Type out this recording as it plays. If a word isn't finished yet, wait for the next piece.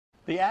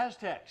The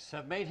Aztecs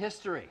have made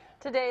history.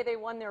 Today, they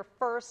won their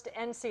first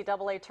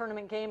NCAA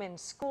tournament game in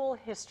school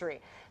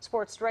history.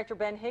 Sports Director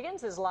Ben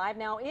Higgins is live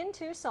now in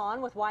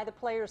Tucson with why the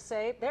players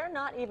say they're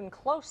not even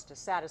close to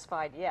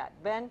satisfied yet.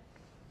 Ben?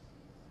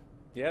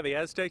 Yeah, the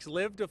Aztecs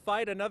live to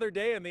fight another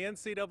day in the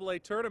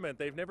NCAA tournament.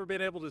 They've never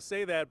been able to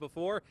say that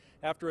before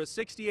after a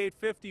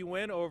 68-50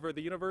 win over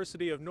the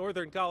University of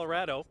Northern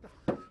Colorado.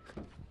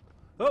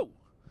 Oh,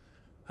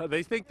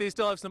 they think they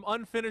still have some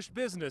unfinished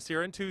business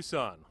here in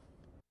Tucson.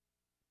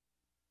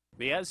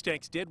 The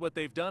Aztecs did what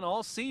they've done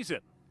all season,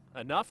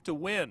 enough to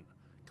win.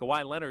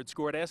 Kawhi Leonard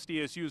scored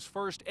SDSU's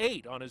first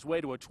 8 on his way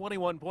to a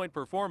 21-point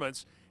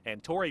performance,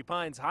 and Torrey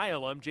Pines High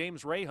alum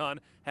James Rahun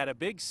had a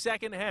big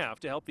second half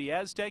to help the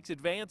Aztecs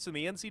advance in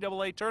the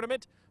NCAA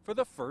tournament for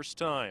the first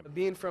time.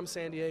 Being from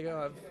San Diego,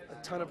 I have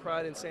a ton of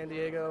pride in San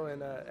Diego,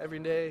 and every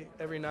day,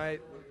 every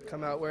night,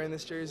 come out wearing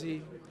this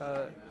jersey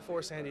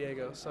for San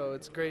Diego. So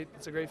it's great.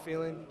 It's a great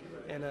feeling,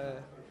 and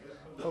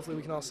hopefully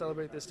we can all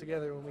celebrate this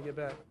together when we get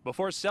back.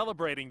 Before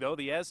celebrating, though,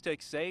 the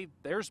Aztecs say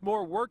there's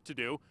more work to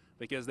do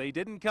because they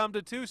didn't come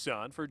to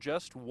Tucson for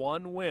just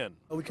one win.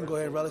 We can go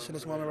ahead and relish in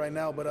this moment right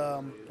now, but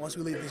once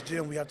we leave this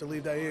gym, we have to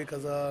leave that here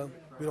because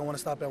we don't want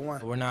to stop at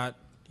one. We're not,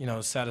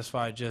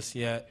 satisfied just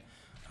yet.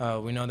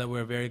 We know that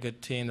we're a very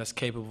good team that's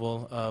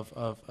capable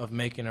of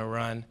making a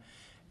run,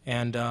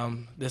 and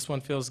this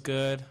one feels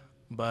good,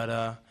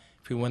 but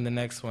if we win the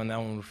next one, that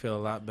one will feel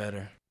a lot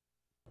better.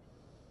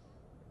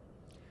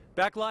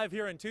 Back live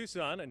here in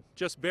Tucson, and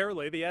just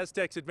barely, the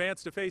Aztecs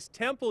advance to face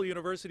Temple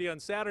University on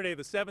Saturday,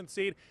 the 7th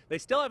seed. They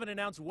still haven't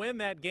announced when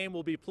that game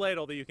will be played,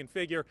 although you can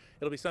figure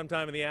it'll be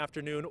sometime in the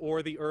afternoon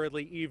or the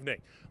early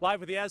evening. Live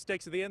with the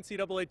Aztecs at the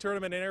NCAA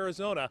tournament in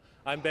Arizona,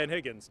 I'm Ben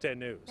Higgins, 10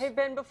 News. Hey,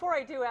 Ben, before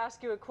I do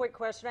ask you a quick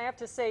question, I have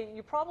to say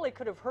you probably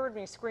could have heard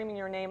me screaming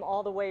your name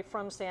all the way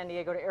from San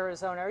Diego to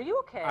Arizona. Are you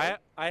okay?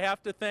 I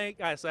have to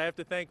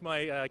thank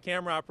my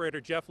camera operator,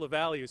 Jeff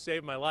LaValle, who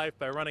saved my life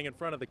by running in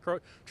front of the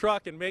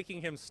truck and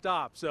making him stop.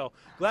 So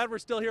glad we're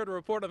still here to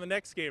report on the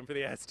next game for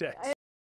the Aztecs.